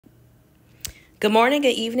Good morning,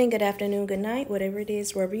 good evening, good afternoon, good night, whatever it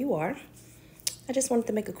is, wherever you are. I just wanted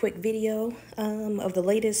to make a quick video of the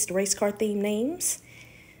latest race car theme names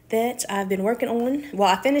that I've been working on. Well,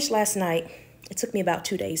 I finished last night. It took me about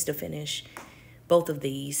 2 days to finish both of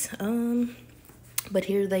these. But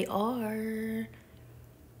here they are.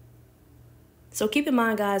 So keep in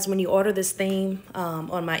mind, guys, when you order this theme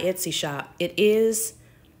on my Etsy shop, it is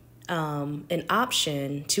an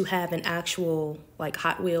option to have an actual like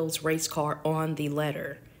Hot Wheels race car on the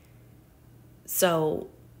letter. So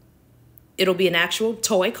it'll be an actual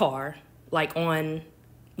toy car like on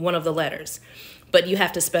one of the letters, but you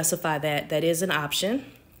have to specify that that is an option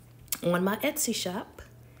on my Etsy shop.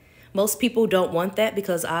 Most people don't want that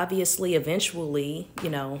because obviously eventually, you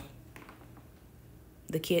know,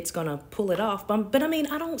 the kid's gonna pull it off. But I mean,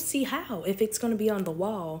 I don't see how if it's gonna be on the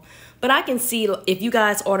wall. But I can see if you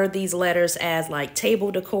guys order these letters as like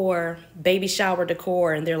table decor, baby shower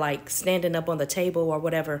decor, and they're like standing up on the table or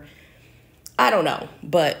whatever. I don't know,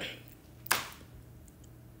 but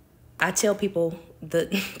I tell people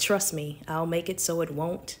that trust me, I'll make it so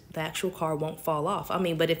the actual car won't fall off. I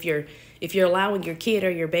mean, but if you're allowing your kid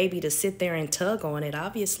or your baby to sit there and tug on it,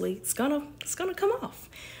 obviously it's gonna come off.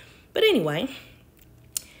 But anyway,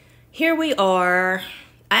 here we are.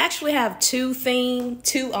 I actually have two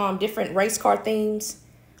different race car themes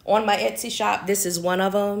on my Etsy shop. This is one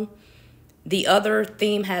of them. The other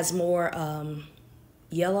theme has more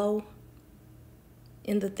yellow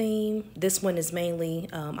in the theme. This one is mainly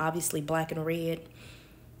obviously black and red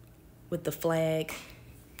with the flag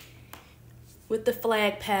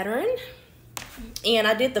pattern. And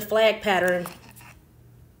I did the flag pattern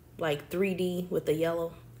like 3D with the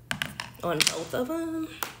yellow on both of them.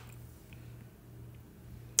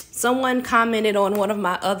 Someone commented on one of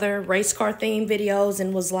my other race car theme videos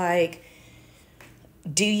and was like,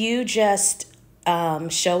 do you just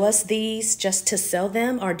show us these just to sell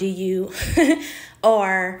them, or do you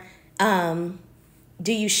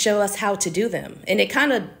do you show us how to do them? And it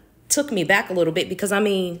kind of took me back a little bit because I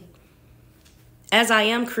mean, as I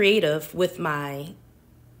am creative with my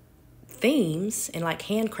themes and like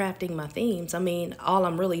handcrafting my themes, I mean, all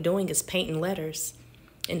I'm really doing is painting letters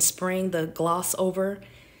and spraying the gloss over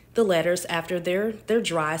the letters after they're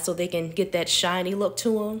dry so they can get that shiny look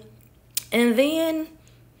to them. And then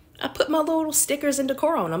I put my little stickers and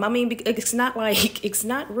decor on them. I mean, it's not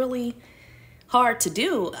really hard to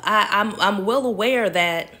do. I'm well aware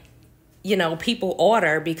that, you know, people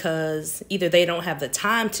order because either they don't have the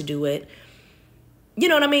time to do it. You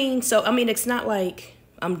know what I mean? So, I mean, it's not like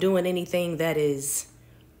I'm doing anything that is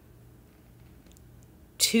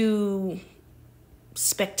too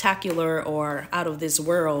spectacular or out of this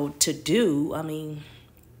world to do. I mean,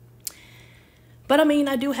 but I mean,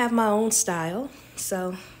 I do have my own style.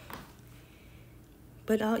 So,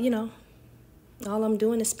 but you know, all I'm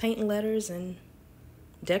doing is painting letters and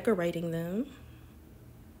decorating them.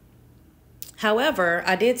 However,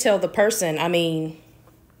 I did tell the person, I mean,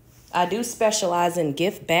 I do specialize in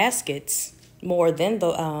gift baskets more than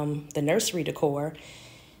the nursery decor.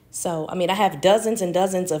 So, I mean, I have dozens and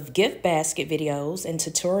dozens of gift basket videos and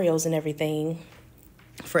tutorials and everything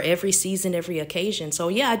for every season, every occasion. So,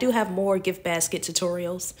 yeah, I do have more gift basket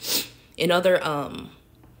tutorials and other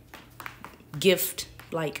gift,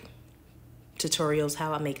 like, tutorials,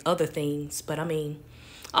 how I make other things. But, I mean,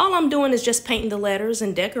 all I'm doing is just painting the letters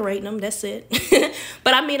and decorating them. That's it.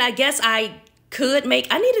 But, I mean, I guess I could make,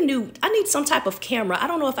 I need some type of camera. I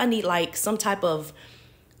don't know if I need, like, some type of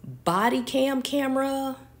body cam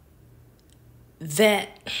camera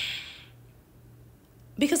that,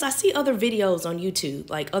 because I see other videos on YouTube,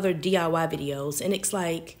 like other DIY videos, and it's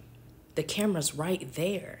like the camera's right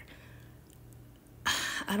there.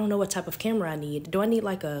 I don't know what type of camera I need. Do I need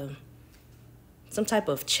like some type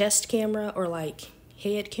of chest camera or like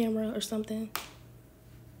head camera or something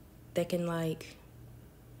that can like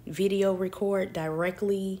video record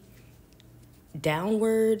directly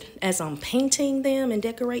downward as I'm painting them and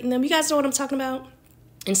decorating them? You guys know what I'm talking about?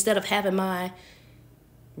 Instead of having my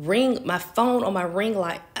phone on my ring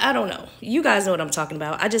light. I don't know. You guys know what I'm talking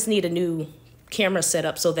about. I just need a new camera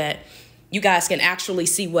setup so that you guys can actually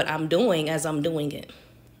see what I'm doing as I'm doing it.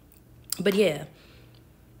 But yeah,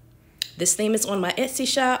 this theme is on my Etsy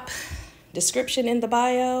shop. Description in the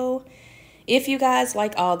bio. If you guys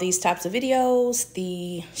like all these types of videos,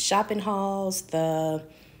 the shopping hauls, the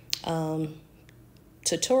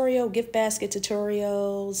tutorial, gift basket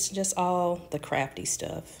tutorials, just all the crafty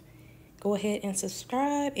stuff, go ahead and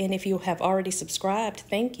subscribe. And if you have already subscribed,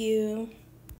 thank you.